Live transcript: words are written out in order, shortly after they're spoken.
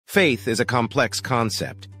Faith is a complex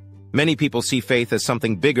concept. Many people see faith as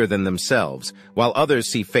something bigger than themselves, while others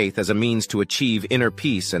see faith as a means to achieve inner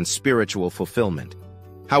peace and spiritual fulfillment.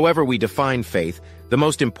 However we define faith, the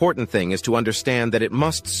most important thing is to understand that it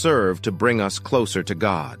must serve to bring us closer to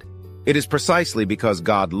God. It is precisely because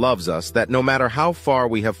God loves us that no matter how far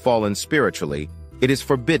we have fallen spiritually, it is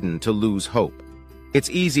forbidden to lose hope. It's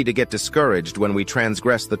easy to get discouraged when we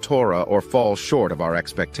transgress the Torah or fall short of our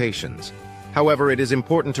expectations. However, it is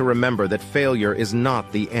important to remember that failure is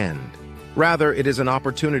not the end. Rather, it is an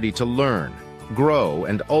opportunity to learn, grow,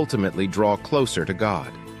 and ultimately draw closer to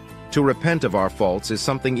God. To repent of our faults is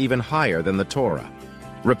something even higher than the Torah.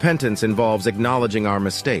 Repentance involves acknowledging our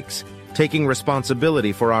mistakes, taking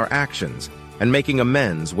responsibility for our actions, and making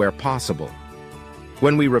amends where possible.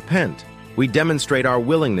 When we repent, we demonstrate our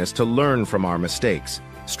willingness to learn from our mistakes,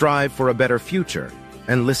 strive for a better future,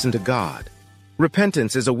 and listen to God.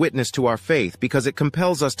 Repentance is a witness to our faith because it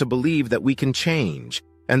compels us to believe that we can change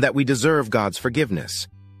and that we deserve God's forgiveness.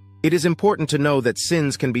 It is important to know that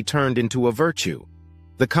sins can be turned into a virtue.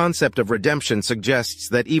 The concept of redemption suggests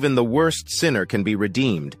that even the worst sinner can be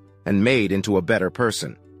redeemed and made into a better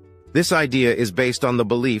person. This idea is based on the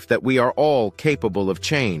belief that we are all capable of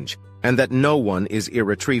change and that no one is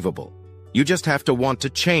irretrievable. You just have to want to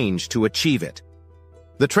change to achieve it.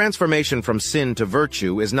 The transformation from sin to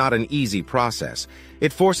virtue is not an easy process.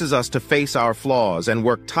 It forces us to face our flaws and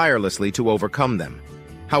work tirelessly to overcome them.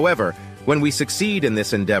 However, when we succeed in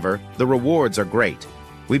this endeavor, the rewards are great.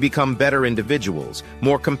 We become better individuals,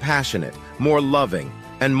 more compassionate, more loving,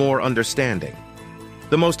 and more understanding.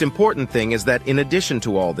 The most important thing is that in addition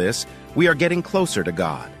to all this, we are getting closer to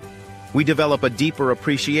God. We develop a deeper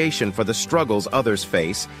appreciation for the struggles others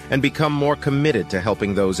face and become more committed to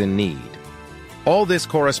helping those in need. All this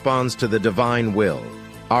corresponds to the divine will.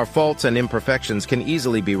 Our faults and imperfections can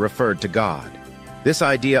easily be referred to God. This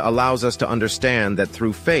idea allows us to understand that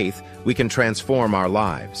through faith, we can transform our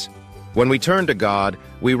lives. When we turn to God,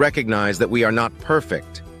 we recognize that we are not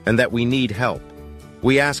perfect and that we need help.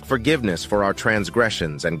 We ask forgiveness for our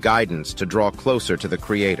transgressions and guidance to draw closer to the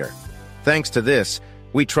Creator. Thanks to this,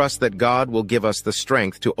 we trust that God will give us the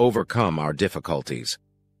strength to overcome our difficulties.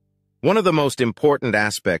 One of the most important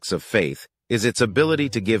aspects of faith is its ability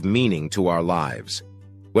to give meaning to our lives.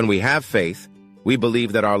 When we have faith, we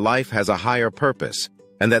believe that our life has a higher purpose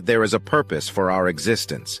and that there is a purpose for our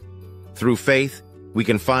existence. Through faith, we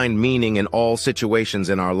can find meaning in all situations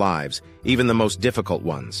in our lives, even the most difficult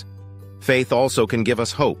ones. Faith also can give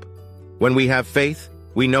us hope. When we have faith,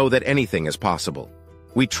 we know that anything is possible.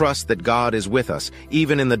 We trust that God is with us,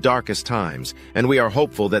 even in the darkest times, and we are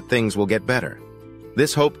hopeful that things will get better.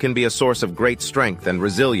 This hope can be a source of great strength and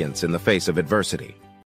resilience in the face of adversity.